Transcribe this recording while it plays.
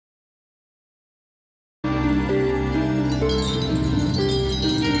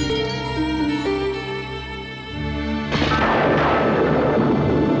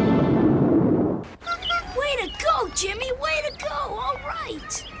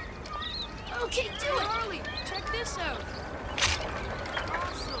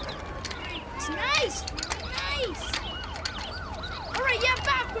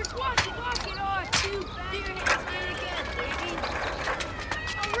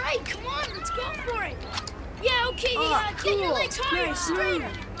Okay, get your legs higher, straighter.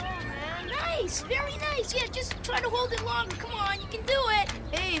 Nice, very nice. Yeah, just try to hold it longer. Come on, you can do it.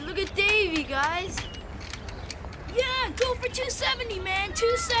 Hey, look at Davey, guys. Yeah, go for 270, man,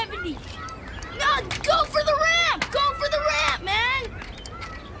 270. No, go for the ramp. Go for the ramp, man.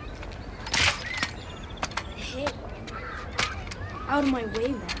 Hey, out of my way,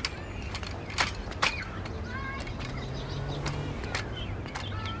 man.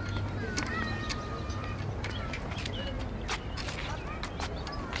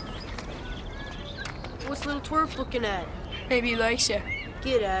 What's little twerp looking at? Maybe he likes you.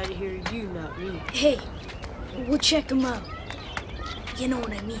 Get out of here, you, not me. Hey, we'll check him out. You know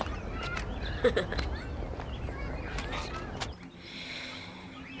what I mean.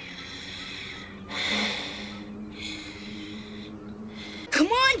 Come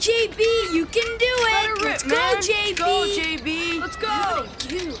on, JB, you can do it. Let's go, JB. Let's go, JB. Let's go. What a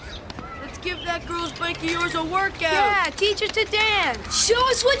goof. Let's give that girl's bike of yours a workout. Yeah, teach us to dance. Show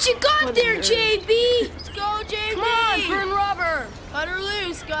us what you got there, JB. Let's go, JB. Come on, burn rubber. Cut her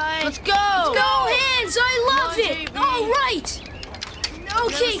loose, guys. Let's go. Let's go, hands. I love Come on, it. JB. All right.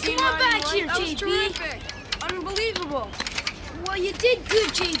 Okay, Never seen come on back anyone. here, That was JB. terrific. Unbelievable. Well, you did good,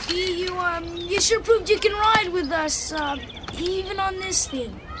 JB. You sure proved you can ride with us, even on this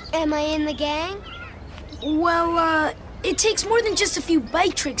thing. Am I in the gang? Well, it takes more than just a few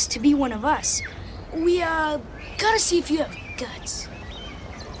bike tricks to be one of us. We, gotta see if you have guts.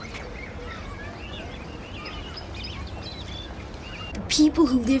 The people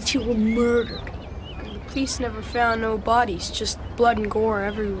who lived here were murdered. The police never found no bodies, just blood and gore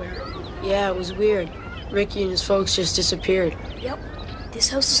everywhere. Yeah, it was weird. Ricky and his folks just disappeared. Yep. This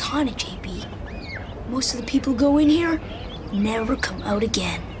house is haunted, JB. Most of the people who go in here never come out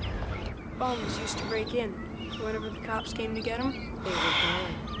again. Bums used to break in. Whenever the cops came to get him, They were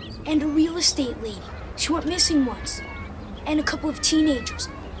gone. And a real estate lady. She went missing once. And a couple of teenagers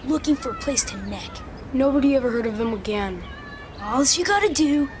looking for a place to neck. nobody ever heard of them again. All you gotta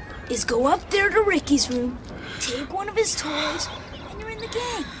do is go up there to Ricky's room, take one of his toys, and you're in the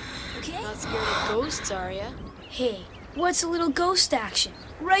gang, okay? Not scared of ghosts, are ya? Hey, what's a little ghost action?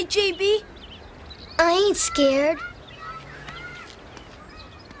 Right, JB? I ain't scared.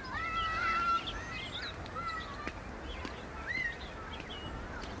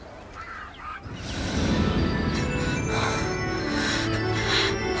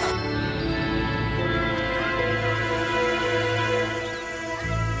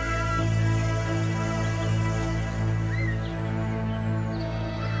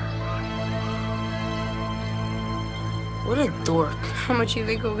 What a dork. How much you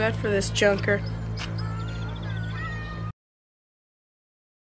think we'll get for this junker?